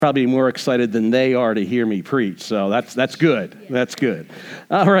Probably more excited than they are to hear me preach. So that's good. That's good.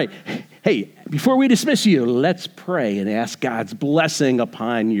 All right. Hey, before we dismiss you, let's pray and ask God's blessing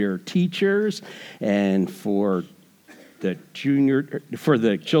upon your teachers and for the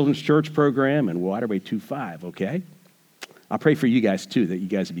Children's Church program and Waterway 2.5, okay? I'll pray for you guys too, that you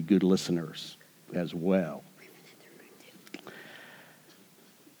guys would be good listeners as well.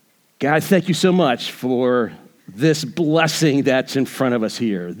 God, thank you so much for this blessing that's in front of us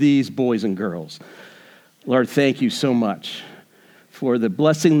here, these boys and girls. Lord, thank you so much for the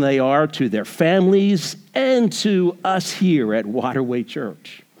blessing they are to their families and to us here at Waterway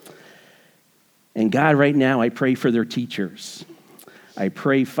Church. And God, right now, I pray for their teachers. I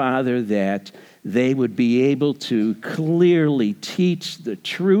pray, Father, that they would be able to clearly teach the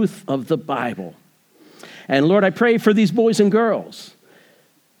truth of the Bible. And Lord, I pray for these boys and girls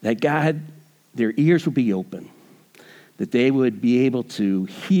that, God, their ears would be open, that they would be able to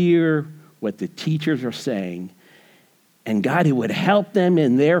hear what the teachers are saying, and God, it would help them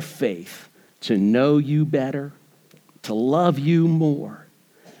in their faith to know you better, to love you more.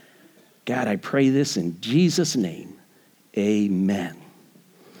 God, I pray this in Jesus' name. Amen.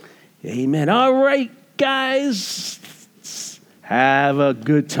 Amen. All right, guys, have a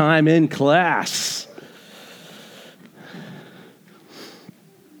good time in class.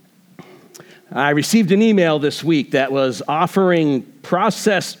 I received an email this week that was offering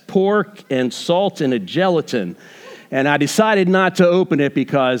processed pork and salt in a gelatin, and I decided not to open it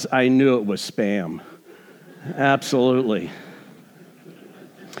because I knew it was spam. Absolutely.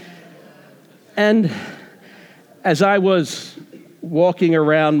 And as I was walking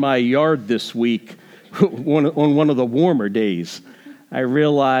around my yard this week on one of the warmer days, I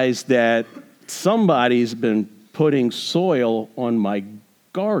realized that somebody's been putting soil on my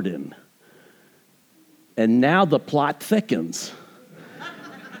garden. And now the plot thickens.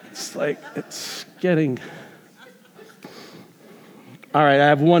 It's getting... All right, I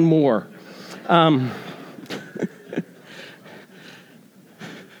have one more.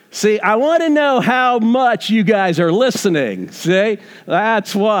 See, I want to know how much you guys are listening. See,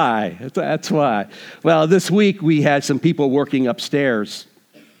 that's why. Well, this week we had some people working upstairs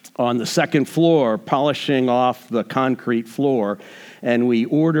on the second floor, polishing off the concrete floor, and we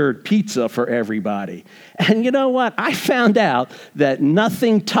ordered pizza for everybody. And you know what? I found out that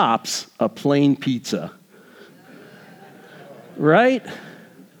nothing tops a plain pizza. Right?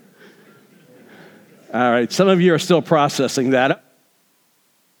 All right, some of you are still processing that.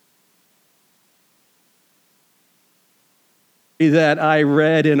 That I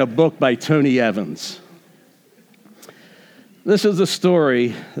read in a book by Tony Evans. This is a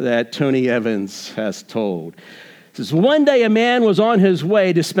story that Tony Evans has told. It says, one day a man was on his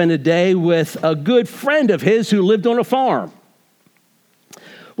way to spend a day with a good friend of his who lived on a farm.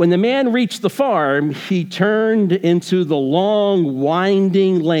 When the man reached the farm, he turned into the long,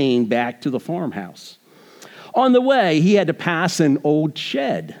 winding lane back to the farmhouse. On the way, he had to pass an old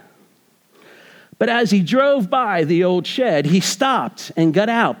shed. But as he drove by the old shed, he stopped and got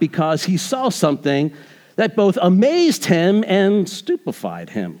out because he saw something that both amazed him and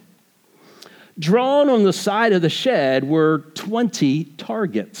stupefied him. Drawn on the side of the shed were 20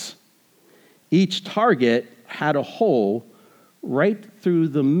 targets. Each target had a hole right through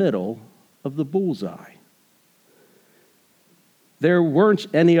the middle of the bullseye. There weren't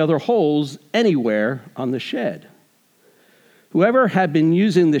any other holes anywhere on the shed. Whoever had been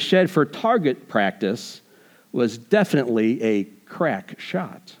using the shed for target practice was definitely a crack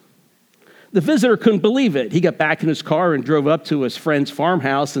shot. The visitor couldn't believe it. He got back in his car and drove up to his friend's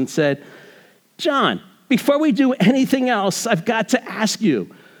farmhouse and said, John, before we do anything else, I've got to ask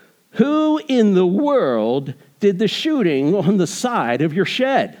you, who in the world did the shooting on the side of your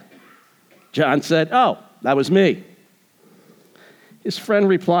shed? John said, oh, that was me. His friend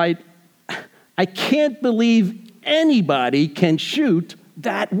replied, I can't believe anybody can shoot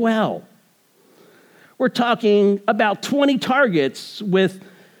that well. We're talking about 20 targets with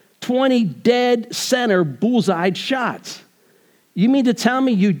 20 dead center bullseye shots. You mean to tell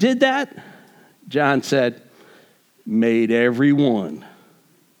me you did that? John said, made every one.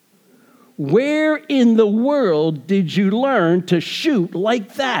 Where in the world did you learn to shoot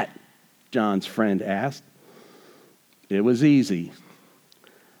like that? John's friend asked. It was easy.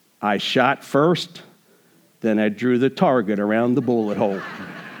 I shot first, then I drew the target around the bullet hole.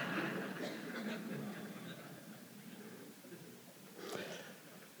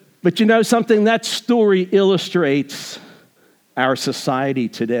 But you know something? That story illustrates our society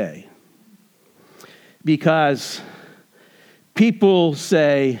today. Because people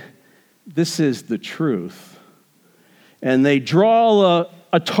say, this is the truth. And they draw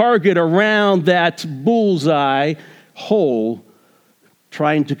a target around that bullseye hole,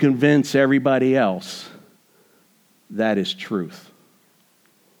 trying to convince everybody else that is truth.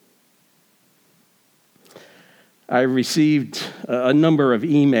 I received a number of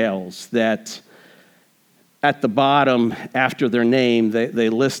emails that at the bottom, after their name, they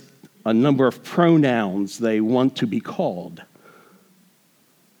list a number of pronouns they want to be called.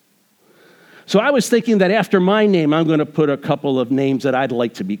 So I was thinking that after my name, I'm going to put a couple of names that I'd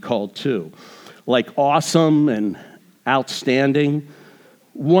like to be called too, like awesome and outstanding,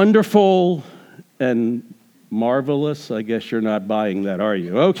 wonderful and marvelous. I guess you're not buying that, are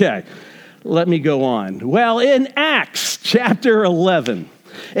you? Okay, let me go on. Well, in Acts chapter 11,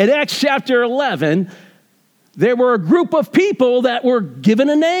 there were a group of people that were given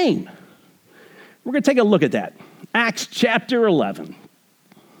a name. We're going to take a look at that. Acts chapter 11.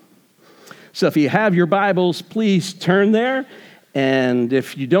 So if you have your Bibles, please turn there. And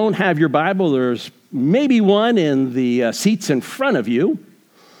if you don't have your Bible, there's maybe one in the seats in front of you.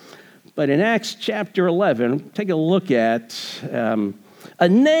 But in Acts chapter 11, take a look at a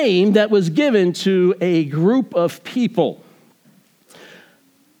name that was given to a group of people.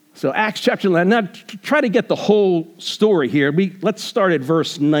 So Acts chapter 11, now try to get the whole story here. Let's start at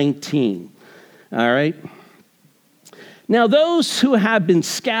verse 19, all right? Now those who had been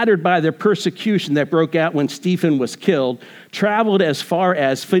scattered by the persecution that broke out when Stephen was killed traveled as far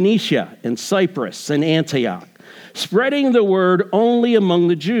as Phoenicia and Cyprus and Antioch, spreading the word only among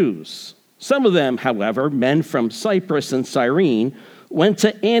the Jews. Some of them, however, men from Cyprus and Cyrene, went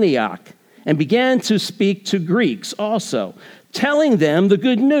to Antioch and began to speak to Greeks also, telling them the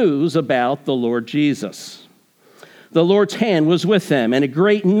good news about the Lord Jesus. The Lord's hand was with them, and a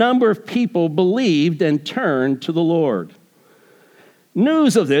great number of people believed and turned to the Lord.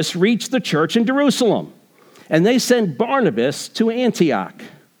 News of this reached the church in Jerusalem, and they sent Barnabas to Antioch.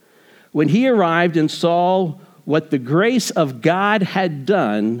 When he arrived and saw what the grace of God had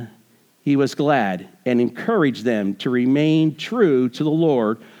done, he was glad and encouraged them to remain true to the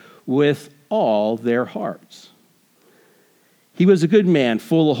Lord with all their hearts. He was a good man,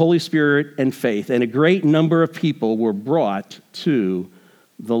 full of Holy Spirit and faith, and a great number of people were brought to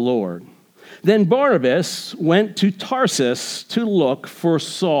the Lord. Then Barnabas went to Tarsus to look for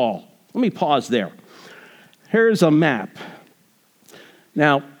Saul. Let me pause there. Here's a map.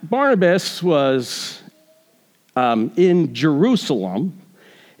 Now, Barnabas was in Jerusalem,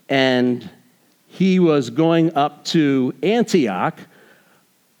 and he was going up to Antioch,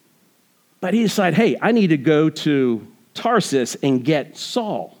 but he decided, hey, I need to go to Tarsus and get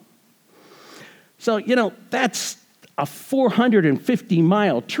Saul. So, that's a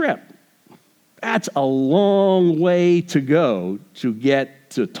 450-mile trip. That's a long way to go to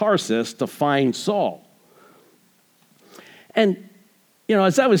get to Tarsus to find Saul. And,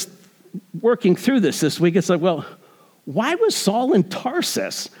 as I was working through this week, it's like, well, why was Saul in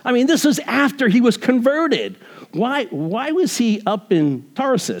Tarsus? I mean, this is after he was converted. Why was he up in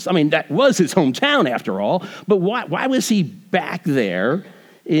Tarsus? I mean, that was his hometown after all, but why was he back there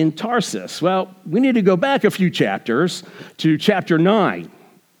in Tarsus? Well, we need to go back a few chapters to chapter 9.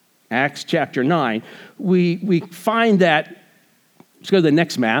 Acts chapter 9, we find that, let's go to the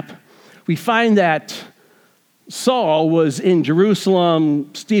next map. We find that Saul was in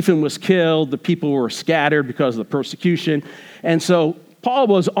Jerusalem, Stephen was killed, the people were scattered because of the persecution, and so Paul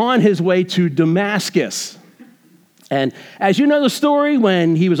was on his way to Damascus. And as you know the story,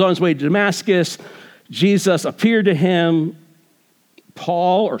 when he was on his way to Damascus, Jesus appeared to him.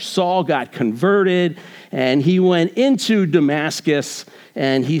 Saul got converted, and he went into Damascus,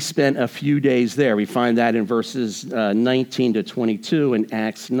 and he spent a few days there. We find that in verses 19 to 22 in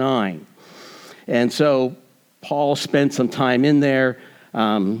Acts 9. And so Paul spent some time in there.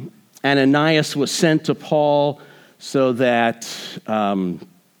 Ananias was sent to Paul so that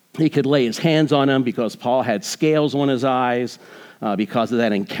he could lay his hands on him because Paul had scales on his eyes because of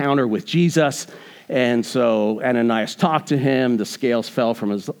that encounter with Jesus. And so Ananias talked to him, the scales fell from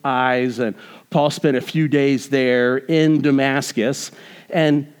his eyes, and Paul spent a few days there in Damascus.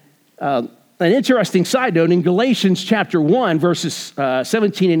 And an interesting side note, in Galatians chapter 1, verses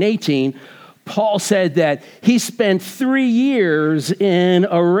 17 and 18, Paul said that he spent 3 years in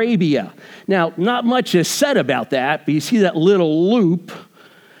Arabia. Now, not much is said about that, but you see that little loop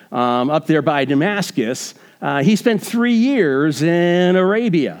up there by Damascus. He spent 3 years in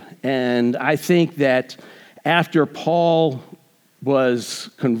Arabia. And I think that after Paul was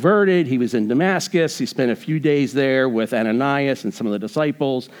converted, he was in Damascus. He spent a few days there with Ananias and some of the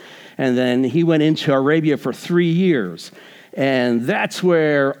disciples. And then he went into Arabia for 3 years. And that's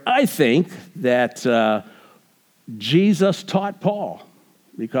where I think that Jesus taught Paul.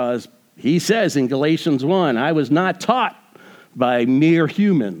 because he says in Galatians 1, I was not taught by mere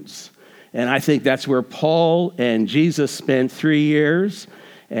humans. And I think that's where Paul and Jesus spent 3 years,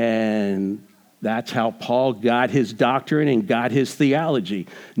 and that's how Paul got his doctrine and got his theology.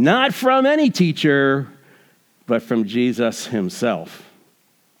 Not from any teacher, but from Jesus himself.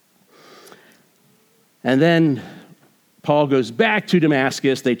 And then Paul goes back to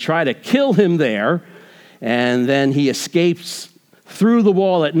Damascus. They try to kill him there, and then he escapes through the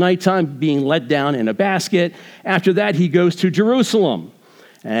wall at nighttime, being let down in a basket. After that, he goes to Jerusalem.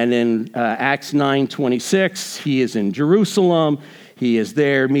 And in Acts 9:26, he is in Jerusalem. He is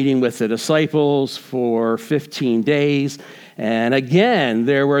there meeting with the disciples for 15 days. And again,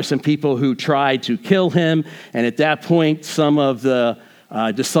 there were some people who tried to kill him. And at that point, some of the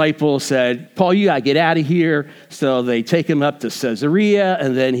disciples said, Paul, you got to get out of here. So they take him up to Caesarea,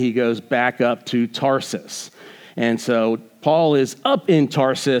 and then he goes back up to Tarsus. And so Paul is up in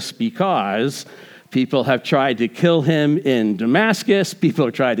Tarsus because people have tried to kill him in Damascus. People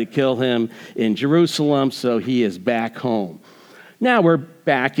have tried to kill him in Jerusalem. So he is back home. Now we're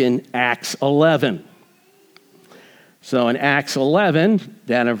back in Acts 11. So in Acts 11,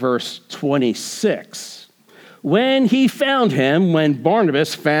 down in verse 26, when he found him, when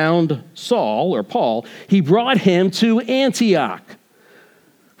Barnabas found Saul or Paul, he brought him to Antioch.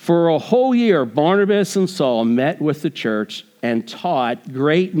 For a whole year, Barnabas and Saul met with the church and taught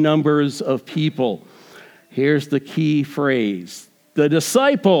great numbers of people. Here's the key phrase. The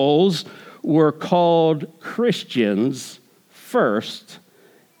disciples were called Christians first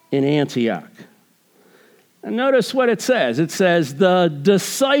in Antioch. And notice what it says. It says the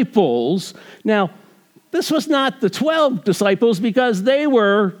disciples. Now, this was not the 12 disciples because they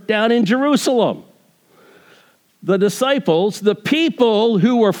were down in Jerusalem. The disciples, the people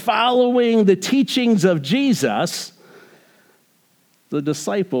who were following the teachings of Jesus, the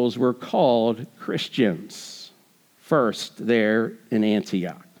disciples were called Christians first there in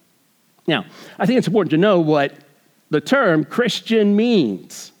Antioch. Now, I think it's important to know what the term Christian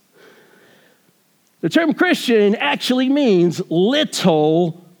means. The term Christian actually means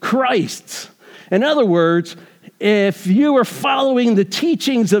little Christs. In other words, if you were following the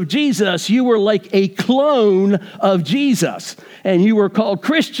teachings of Jesus, you were like a clone of Jesus. And you were called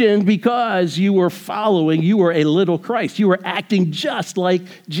Christian because you were a little Christ. You were acting just like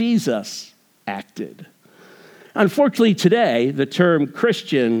Jesus acted. Unfortunately, today, the term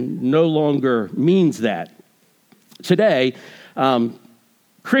Christian no longer means that. Today,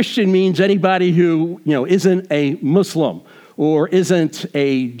 Christian means anybody who, isn't a Muslim or isn't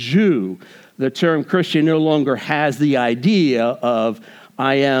a Jew. The term Christian no longer has the idea of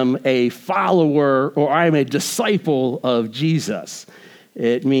I am a follower or I am a disciple of Jesus.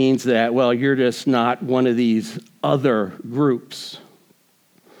 It means that, you're just not one of these other groups.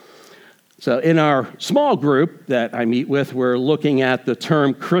 So in our small group that I meet with, we're looking at the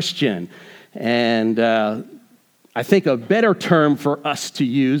term Christian. And I think a better term for us to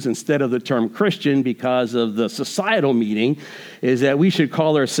use instead of the term Christian because of the societal meaning is that we should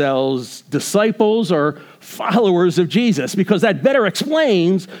call ourselves disciples or followers of Jesus because that better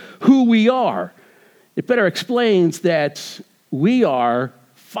explains who we are. It better explains that we are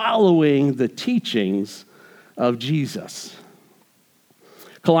following the teachings of Jesus.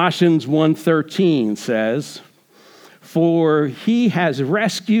 Colossians 1:13 says, "For he has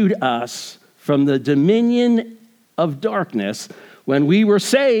rescued us from the dominion of darkness when we were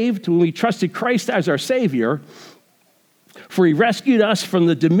saved, when we trusted Christ as our Savior, for he rescued us from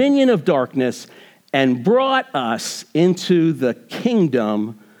the dominion of darkness and brought us into the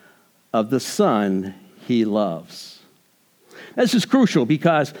kingdom of the Son he loves." This is crucial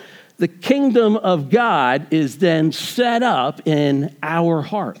because the kingdom of God is then set up in our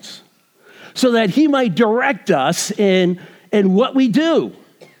hearts so that he might direct us in what we do.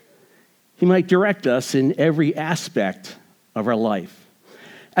 He might direct us in every aspect of our life.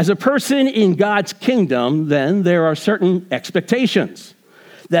 As a person in God's kingdom, then there are certain expectations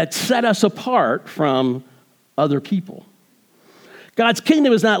that set us apart from other people. God's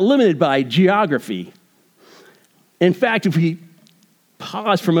kingdom is not limited by geography. In fact, if we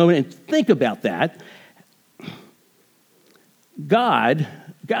pause for a moment and think about that,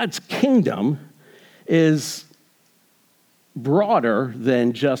 God's kingdom is broader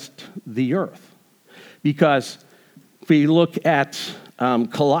than just the earth. Because if we look at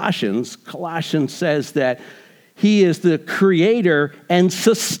Colossians says that he is the creator and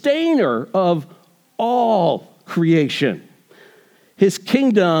sustainer of all creation. His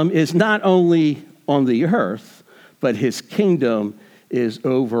kingdom is not only on the earth, but his kingdom is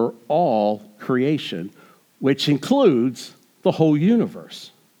over all creation, which includes the whole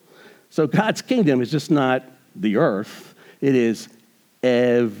universe. So God's kingdom is just not the earth. It is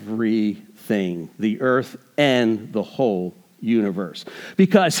everything, the earth and the whole universe.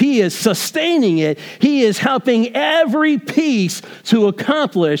 Because he is sustaining it, he is helping every piece to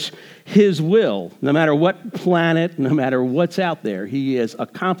accomplish his will. No matter what planet, no matter what's out there, he is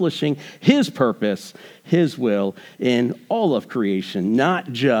accomplishing his purpose, his will in all of creation,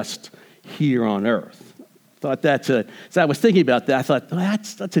 not just here on earth. So I was thinking about that. I thought, well,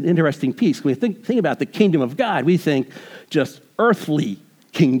 that's an interesting piece. When we think about the kingdom of God, we think just earthly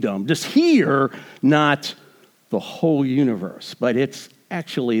kingdom, just here, not the whole universe, but it's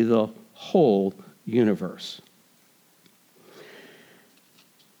actually the whole universe.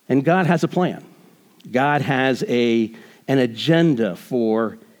 And God has a plan. God has an agenda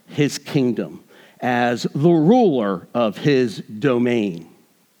for his kingdom as the ruler of his domain.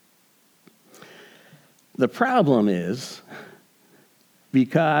 The problem is,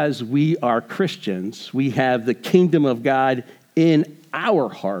 because we are Christians, we have the kingdom of God in our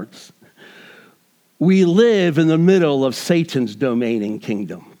hearts, we live in the middle of Satan's domain and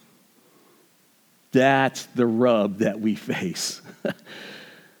kingdom. That's the rub that we face.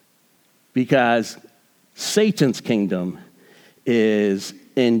 Because Satan's kingdom is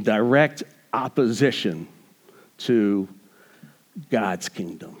in direct opposition to God's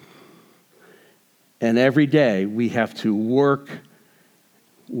kingdom. And every day we have to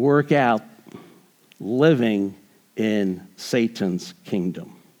work out living in Satan's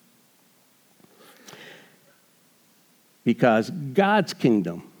kingdom. Because God's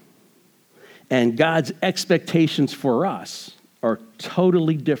kingdom and God's expectations for us are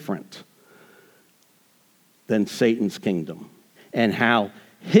totally different than Satan's kingdom and how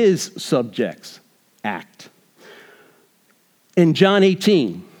his subjects act. In John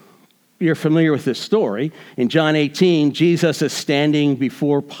 18, you're familiar with this story. In John 18, Jesus is standing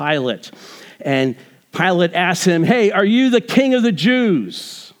before Pilate, and Pilate asks him, "Hey, are you the king of the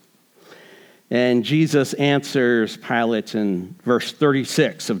Jews?" And Jesus answers Pilate in verse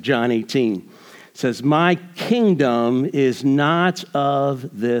 36 of John 18. It says, "My kingdom is not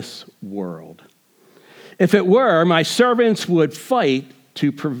of this world. If it were, my servants would fight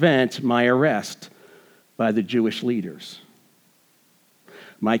to prevent my arrest by the Jewish leaders.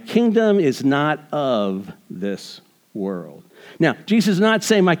 My kingdom is not of this world." Now, Jesus is not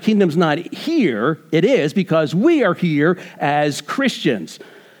saying my kingdom's not here. It is, because we are here as Christians.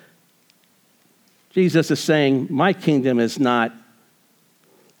 Jesus is saying my kingdom is not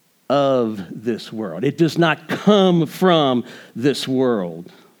of this world. It does not come from this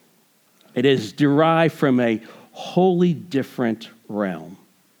world. It is derived from a wholly different realm.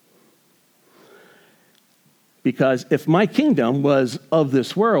 Because if my kingdom was of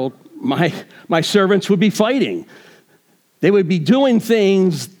this world, my servants would be fighting. They would be doing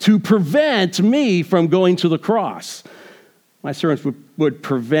things to prevent me from going to the cross. My servants would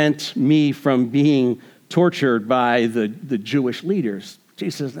prevent me from being tortured by the Jewish leaders.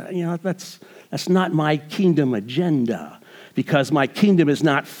 Jesus says, that's not my kingdom agenda, because my kingdom is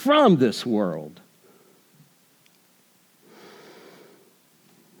not from this world.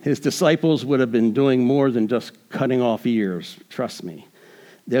 His disciples would have been doing more than just cutting off ears, trust me.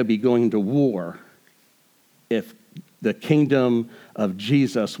 They'd be going to war if the kingdom of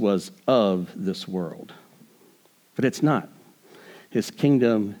Jesus was of this world. But it's not. His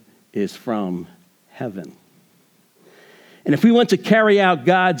kingdom is from heaven. And if we want to carry out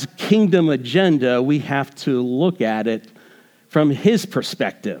God's kingdom agenda, we have to look at it from his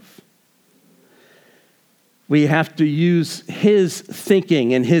perspective. We have to use his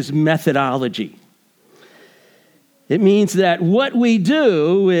thinking and his methodology. It means that what we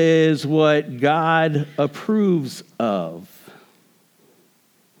do is what God approves of.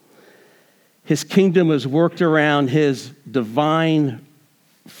 His kingdom is worked around his divine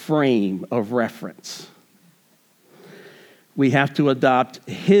frame of reference. We have to adopt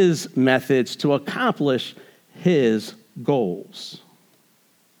his methods to accomplish his goals.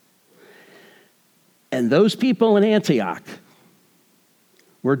 And those people in Antioch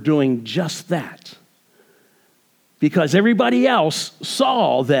were doing just that, because everybody else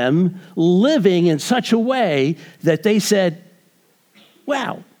saw them living in such a way that they said,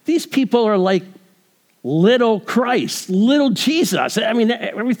 wow, these people are like little Christ, little Jesus. I mean,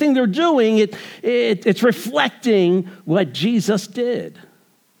 everything they're doing, it's reflecting what Jesus did.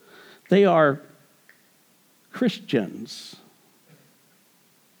 They are Christians.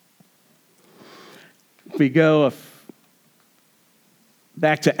 If we go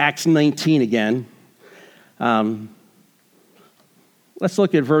back to Acts 19 again, let's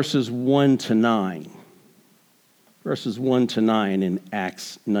look at verses 1 to 9. verses 1 to 9 in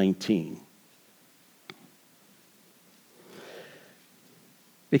Acts 19.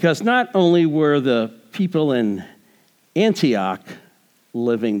 Because not only were the people in Antioch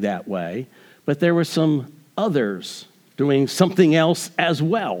living that way, but there were some others doing something else as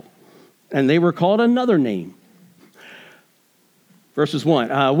well. And they were called another name. Verses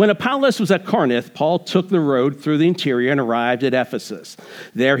 1, when Apollos was at Corinth, Paul took the road through the interior and arrived at Ephesus.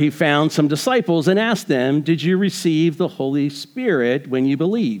 There he found some disciples and asked them, "Did you receive the Holy Spirit when you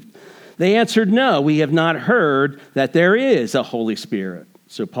believed?" They answered, "No, we have not heard that there is a Holy Spirit."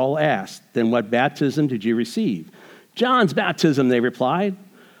 So Paul asked, "Then what baptism did you receive?" "John's baptism," they replied.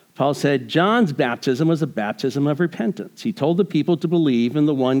 Paul said, "John's baptism was a baptism of repentance. He told the people to believe in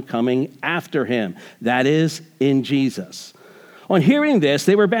the one coming after him, that is, in Jesus." On hearing this,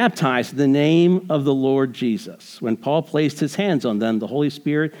 they were baptized in the name of the Lord Jesus. When Paul placed his hands on them, the Holy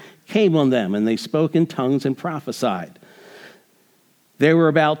Spirit came on them, and they spoke in tongues and prophesied. There were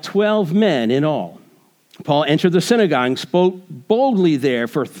about 12 men in all. Paul entered the synagogue and spoke boldly there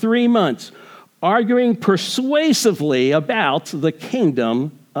for 3 months, arguing persuasively about the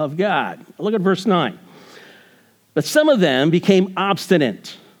kingdom of God. Look at verse 9. But some of them became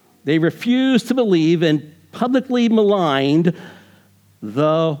obstinate. They refused to believe and publicly maligned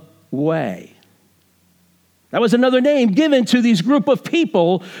the way. That was another name given to these group of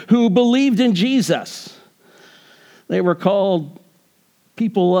people who believed in Jesus. They were called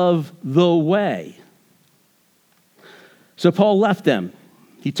people of the way. So Paul left them.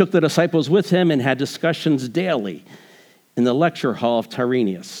 He took the disciples with him and had discussions daily in the lecture hall of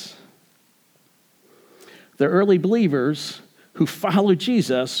Tyrannus. The early believers who followed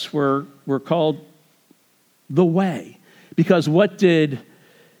Jesus were called the way. Because what did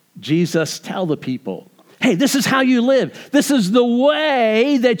Jesus tell the people? Hey, this is how you live. This is the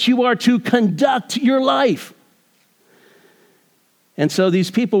way that you are to conduct your life. And so these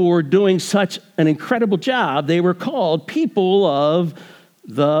people were doing such an incredible job, they were called people of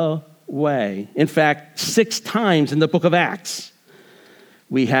the way. In fact, 6 times in the book of Acts,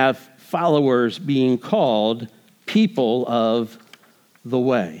 we have followers being called people of the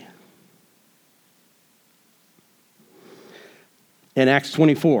way. In Acts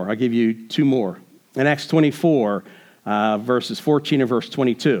 24, I'll give you 2 more. In Acts 24, verses 14 and verse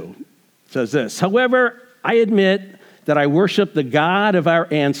 22, it says this, "However, I admit that I worship the God of our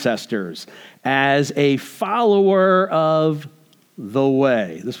ancestors as a follower of the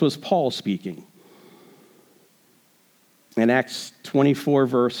way." This was Paul speaking. In Acts 24,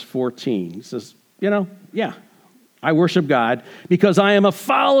 verse 14, he says, I worship God because I am a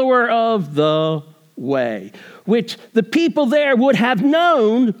follower of the way, which the people there would have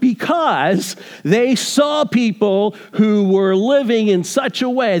known because they saw people who were living in such a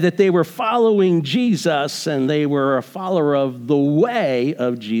way that they were following Jesus and they were a follower of the way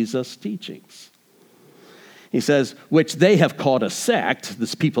of Jesus' teachings. He says, which they have called a sect,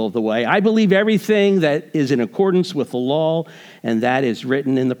 this people of the way. I believe everything that is in accordance with the law and that is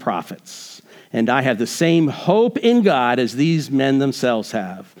written in the prophets. And I have the same hope in God as these men themselves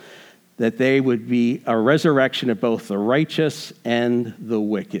have, that they would be a resurrection of both the righteous and the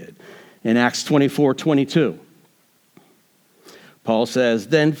wicked. In Acts 24:22, Paul says,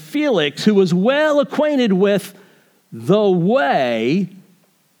 then Felix, who was well acquainted with the way,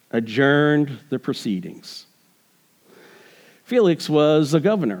 adjourned the proceedings. Felix was a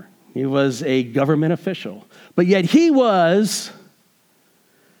governor. He was a government official. But yet he was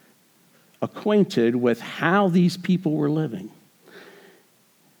acquainted with how these people were living,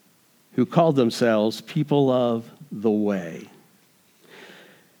 who called themselves people of the way.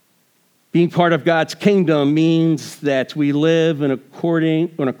 Being part of God's kingdom means that we live in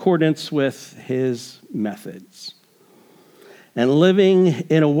accordance with his methods. And living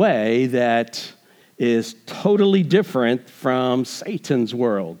in a way that is totally different from Satan's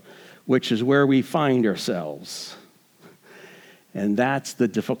world, which is where we find ourselves. And that's the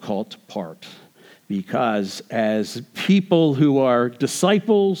difficult part, because as people who are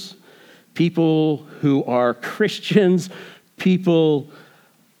disciples, people who are Christians, people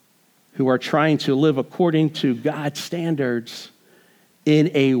who are trying to live according to God's standards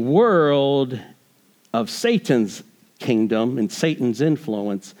in a world of Satan's kingdom and Satan's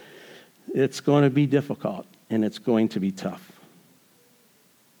influence, it's going to be difficult and it's going to be tough.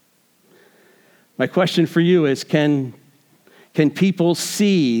 My question for you is, can people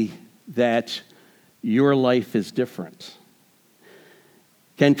see that your life is different?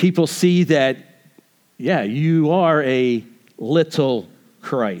 Can people see that, you are a little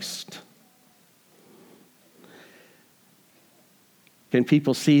Christ? Can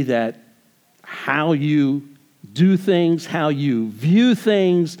people see that how you do things, how you view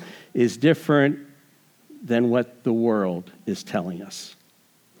things is different than what the world is telling us.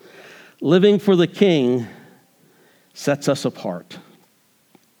 Living for the King sets us apart.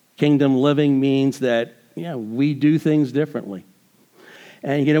 Kingdom living means that, we do things differently.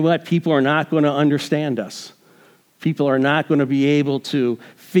 And you know what? People are not going to understand us. People are not going to be able to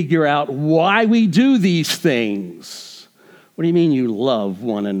figure out why we do these things. What do you mean you love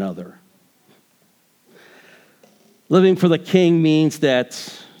one another? Living for the King means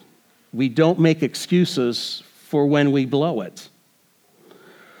that we don't make excuses for when we blow it,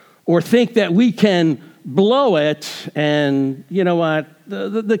 or think that we can blow it and, you know what,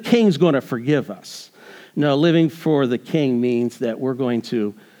 the King's going to forgive us. No, living for the King means that we're going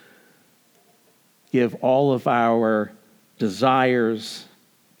to give all of our desires,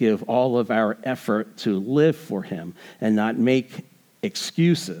 give all of our effort to live for him and not make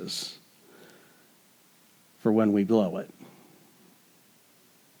excuses for when we blow it.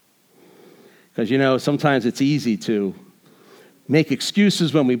 Because, sometimes it's easy to make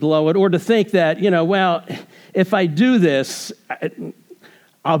excuses when we blow it, or to think that, if I do this,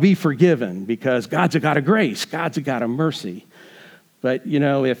 I'll be forgiven because God's a God of grace, God's a God of mercy. But,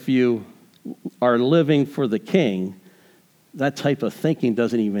 if you are living for the King, that type of thinking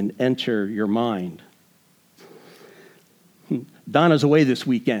doesn't even enter your mind. Donna's away this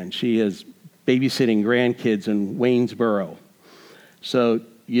weekend. She is babysitting grandkids in Waynesboro. So,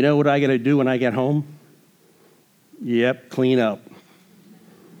 you know what I got to do when I get home? Yep, clean up.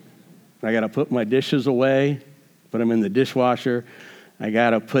 I got to put my dishes away, put them in the dishwasher. I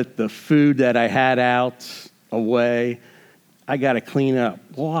got to put the food that I had out away. I got to clean up.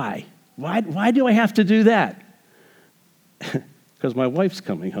 Why? Why do I have to do that? Because my wife's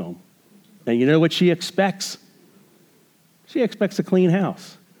coming home. And you know what she expects? She expects a clean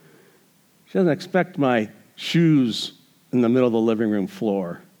house. She doesn't expect my shoes in the middle of the living room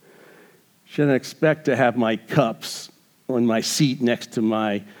floor. She doesn't expect to have my cups on my seat next to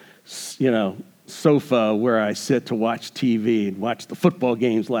my, sofa where I sit to watch TV and watch the football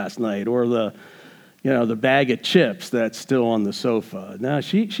games last night, or the bag of chips that's still on the sofa. Now,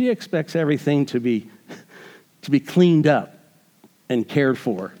 she expects everything to be cleaned up and cared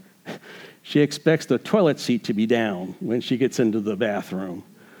for. She expects the toilet seat to be down when she gets into the bathroom.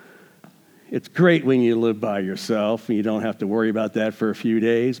 It's great when you live by yourself and you don't have to worry about that for a few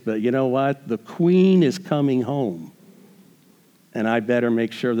days, but you know what? The Queen is coming home, and I better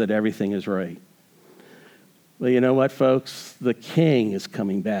make sure that everything is right. Well, you know what, folks? The King is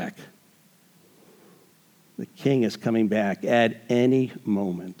coming back. The King is coming back at any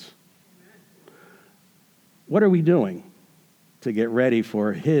moment. What are we doing to get ready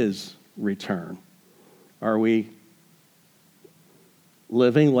for his return? Are we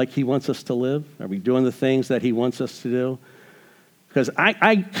living like he wants us to live? Are we doing the things that he wants us to do? Because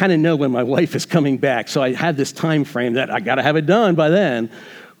I kind of know when my wife is coming back, so I have this time frame that I got to have it done by then.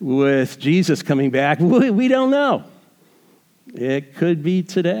 With Jesus coming back, we don't know. It could be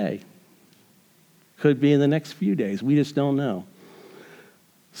today. Could be in the next few days. We just don't know.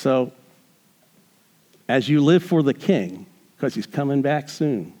 So, as you live for the King, because he's coming back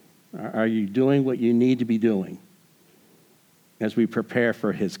soon, are you doing what you need to be doing as we prepare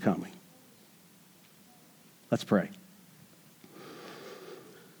for his coming? Let's pray.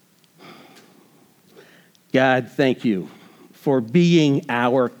 God, thank you for being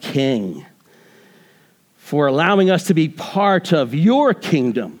our King, for allowing us to be part of your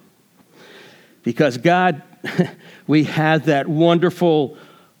kingdom. Because, God, we have that wonderful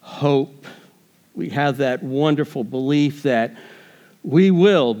hope. We have that wonderful belief that we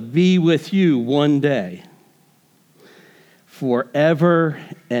will be with you one day, forever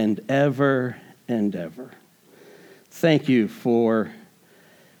and ever and ever. Thank you for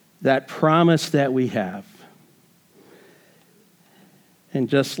that promise that we have. And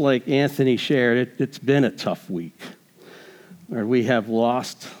just like Anthony shared, it's been a tough week where we have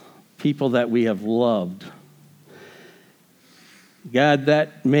lost people that we have loved. God,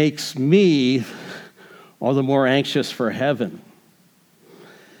 that makes me all the more anxious for heaven.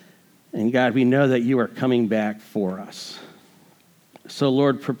 And God, we know that you are coming back for us. So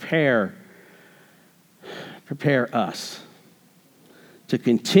Lord, prepare us to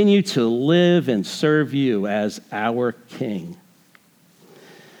continue to live and serve you as our King.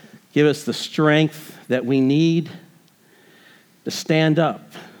 Give us the strength that we need to stand up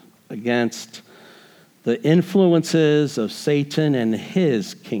against the influences of Satan and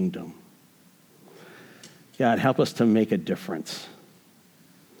his kingdom. God, help us to make a difference.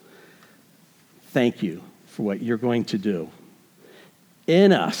 Thank you for what you're going to do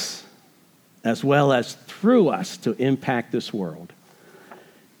in us as well as through us to impact this world.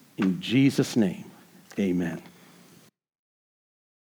 In Jesus' name, amen.